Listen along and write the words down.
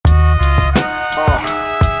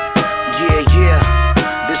Yeah,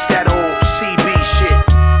 this that old CB shit.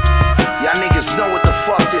 Y'all niggas know what the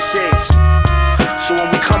fuck this is. So when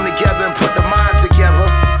we come together and put the minds together,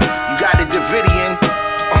 you got the Davidian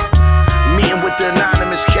meeting with the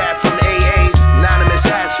anonymous cat from AA's, anonymous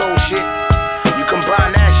asshole shit. You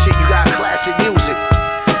combine that shit, you got classic music.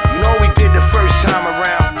 You know what we did the first time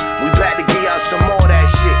around? We back to give y'all some more of that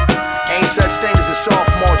shit. Ain't such thing as a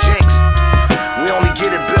sophomore jinx. We only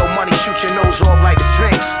get it, bill money, shoot your nose off like the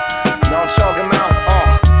Sphinx. Know what I'm talking about?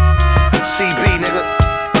 CB, nigga.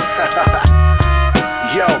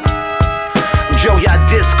 Yo, y'all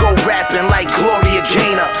disco rapping like Gloria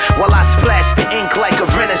Gaynor, while I splash the ink like a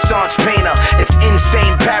Renaissance painter. It's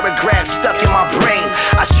insane paragraphs stuck in my brain.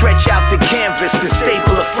 I stretch out the canvas to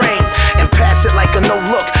staple a frame and pass it like a no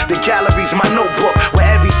look. The gallery's my notebook where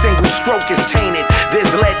every single stroke is tainted. There's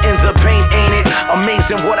lead in the paint, ain't it?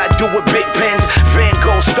 Amazing what I do with big pens. Van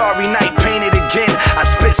Gogh, Starry Night, painted again. I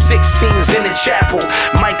spit 16s in the chapel.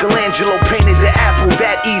 Michelangelo painted the apple,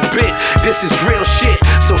 that Eve bit. This is real shit,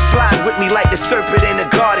 so slide with me like the serpent in the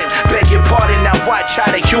garden. Beg your pardon, now watch how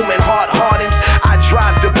the human heart hardens. I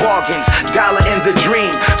drive the bargains, dollar in the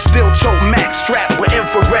dream. Still tote max strapped with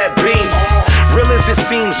infrared beams. Real as it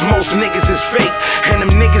seems, most niggas is fake, and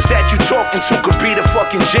them niggas that you talking to could be the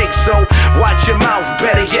fucking Jake. So watch your mouth,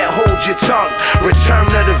 better yet hold your tongue.